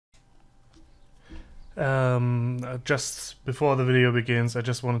Just before the video begins, I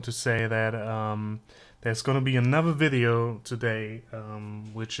just wanted to say that there's gonna be another video today,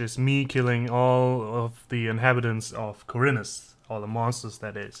 which is me killing all of the inhabitants of Corinus, all the monsters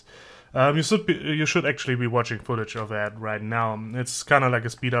that is. You should actually be watching footage of that right now. It's kind of like a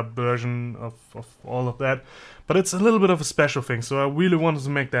speed up version of all of that, but it's a little bit of a special thing, so I really wanted to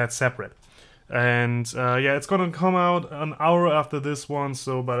make that separate. And yeah, it's gonna come out an hour after this one,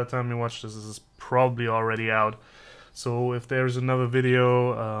 so by the time you watch this is probably already out. So if there's another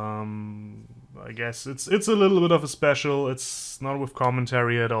video, I guess it's a little bit of a special. It's not with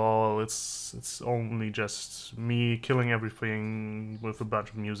commentary at all. It's only just me killing everything with a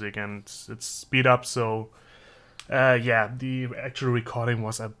bunch of music, and it's speed up. So yeah, the actual recording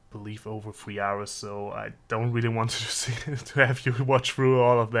was, I believe, over 3 hours. So I don't really want to have you watch through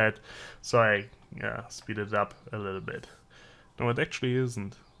all of that. So I speed it up a little bit. No, it actually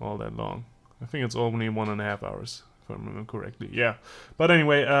isn't all that long. I think it's only 1.5 hours, if I remember correctly. Yeah, but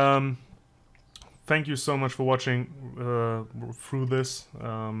anyway, thank you so much for watching through this,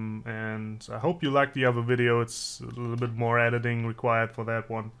 and I hope you liked the other video. It's a little bit more editing required for that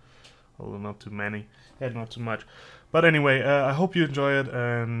one, although not too many, not too much. But anyway, I hope you enjoy it,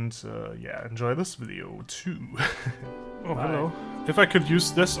 and yeah, enjoy this video too. Oh, bye. Hello. If I could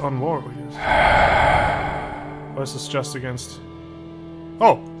use this on warriors. Or is this just against...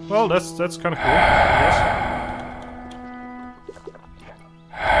 Oh, well, that's kind of cool, I guess.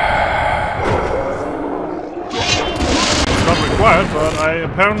 It's not required, but I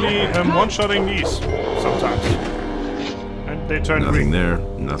apparently am one-shotting these sometimes. And they turn green. Nothing there.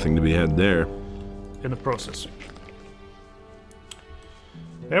 Nothing to be had there. In the process.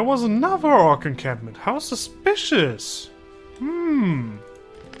 There was another orc encampment. How suspicious.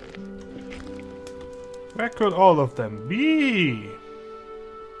 Where could all of them be?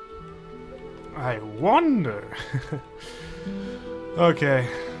 I wonder. Okay.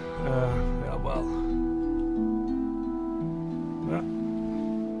 Yeah, well.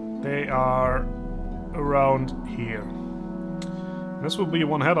 They are around here. This will be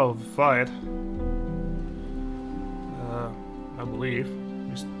one hell of a fight. I believe. At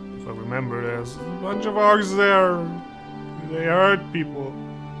least if I remember, there's a bunch of orcs there. They hurt people.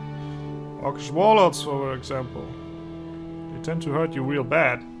 Orcish warlords, for example. They tend to hurt you real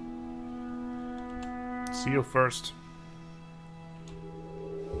bad. See you first.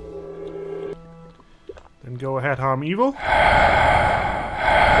 Then go ahead, harm evil. Twice.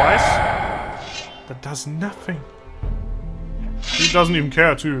 That does nothing. He doesn't even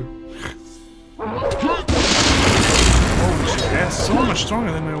care too. Holy shit, they're so much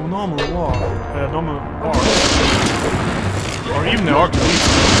stronger than a normal war. Normal orc. Or even the orc elite.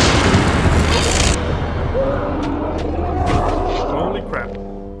 Holy crap.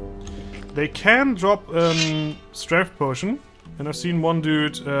 They can drop strength potion, and I've seen one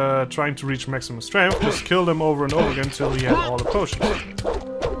dude trying to reach maximum strength, just kill them over and over again until he had all the potions.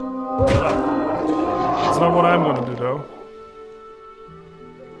 That's not what I'm gonna do though.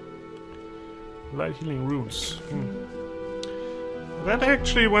 Light healing runes. That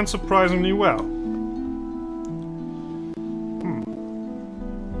actually went surprisingly well.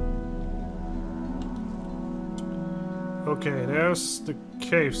 Okay, there's the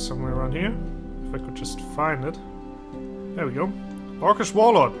cave somewhere around here. If I could just find it. There we go. Orcish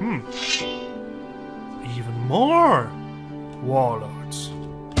warlord. Even more warlords.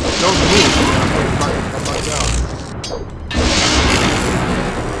 Don't move. Come back down.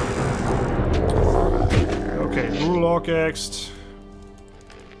 Okay, rule orc axed.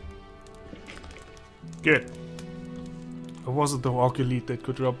 Good. Or was it the orc elite that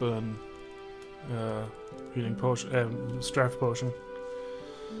could drop an healing potion, strength potion?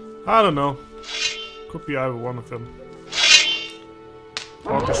 I don't know. Could be either one of them.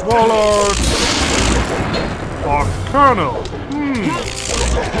 Orcish warlord. Orc colonel.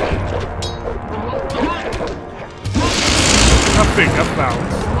 Nothing about.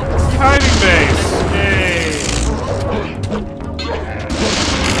 Hiding base. Yay.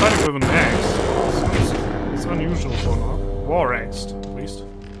 Fighting with an axe. It's unusual for an orc. War axed, at least.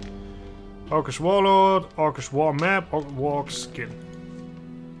 Orcish warlord, orcish war map, orc skin.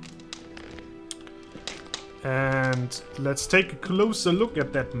 And let's take a closer look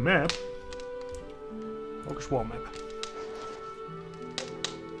at that map. Orcish war map.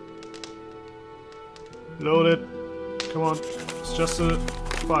 Load it. Come on. It's just a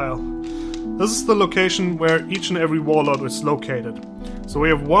file. This is the location where each and every warlord is located. So we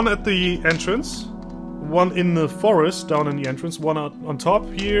have one at the entrance, one in the forest down in the entrance, one on top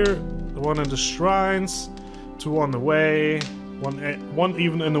here, the one in the shrines, two on the way, One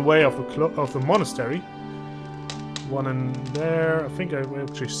even in the way of the monastery. One in there. I think I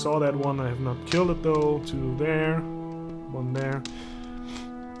actually saw that one. I have not killed it though. Two there. One there.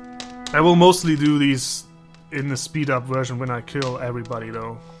 I will mostly do these in the speed up version when I kill everybody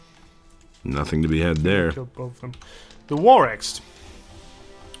though. Nothing to be had there. Kill both of them. The War Axe.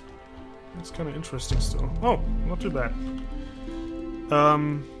 That's kind of interesting still. Oh, not too bad.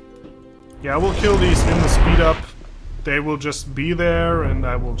 Yeah, I will kill these in the speed up. They will just be there and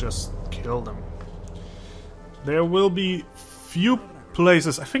I will just kill them. There will be few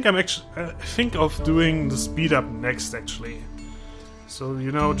places. I think I think of doing the speed up next actually. So,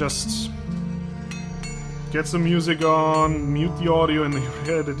 you know, just get some music on, mute the audio in the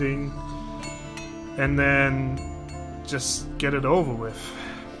editing, and then just get it over with,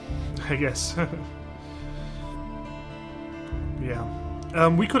 I guess. Yeah.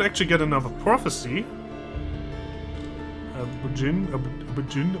 We could actually get another prophecy. A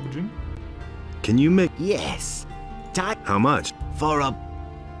bajin. Can you make... Yes. Time How much? for a...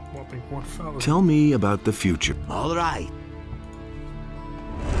 Whopping 1,000. Tell me about the future. All right.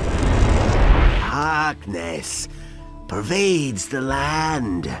 Darkness pervades the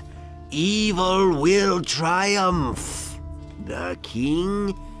land. Evil will triumph. The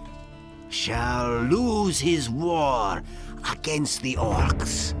king shall lose his war against the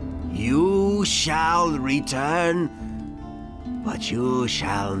orcs. You shall return, but you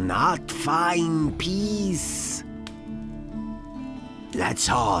shall not find peace. That's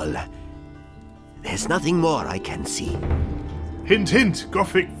all. There's nothing more I can see. Hint, hint,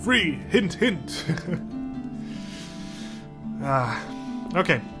 Gothic free. Hint, hint.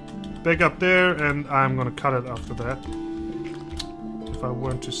 Okay. Back up there, and I'm gonna cut it after that. If I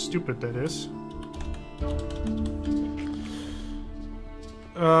weren't too stupid, that is.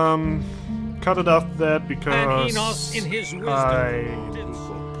 Cut it after that because And Enos, in his wisdom,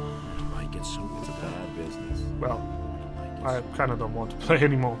 Might get soaked into bad business. well, I kind of don't want to play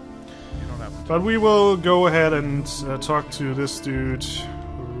anymore. But we will go ahead and talk to this dude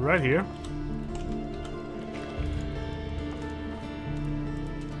right here.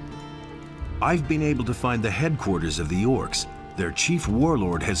 I've been able to find the headquarters of the orcs. Their chief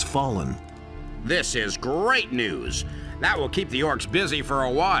warlord has fallen. This is great news. That will keep the orcs busy for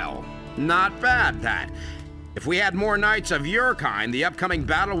a while. Not bad, Pat. If we had more knights of your kind, the upcoming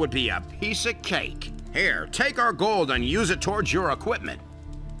battle would be a piece of cake. Here, take our gold and use it towards your equipment.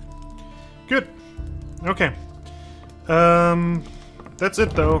 Good. Okay. That's it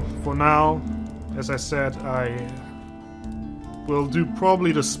though, for now. As I said, I will do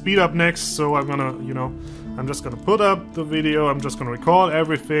probably the speed up next, so I'm gonna, you know, I'm just gonna put up the video, I'm just gonna record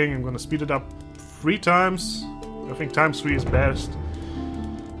everything, I'm gonna speed it up 3 times. I think times 3 is best.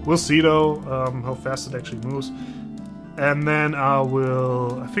 We'll see though, how fast it actually moves. And then I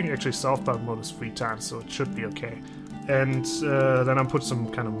think actually South Park mode is 3 times, so it should be okay. And then I'll put some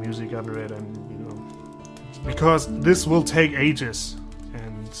kind of music under it, and you know, because this will take ages,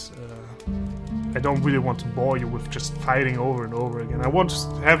 and I don't really want to bore you with just fighting over and over again. I want to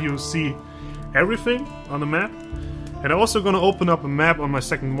have you see everything on the map, and I'm also going to open up a map on my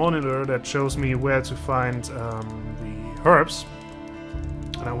second monitor that shows me where to find the herbs,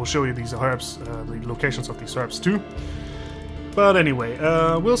 and I will show you these herbs, the locations of these herbs too. But anyway,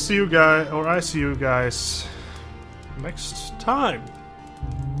 we'll see you guys, or I see you guys next time.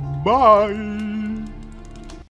 Bye!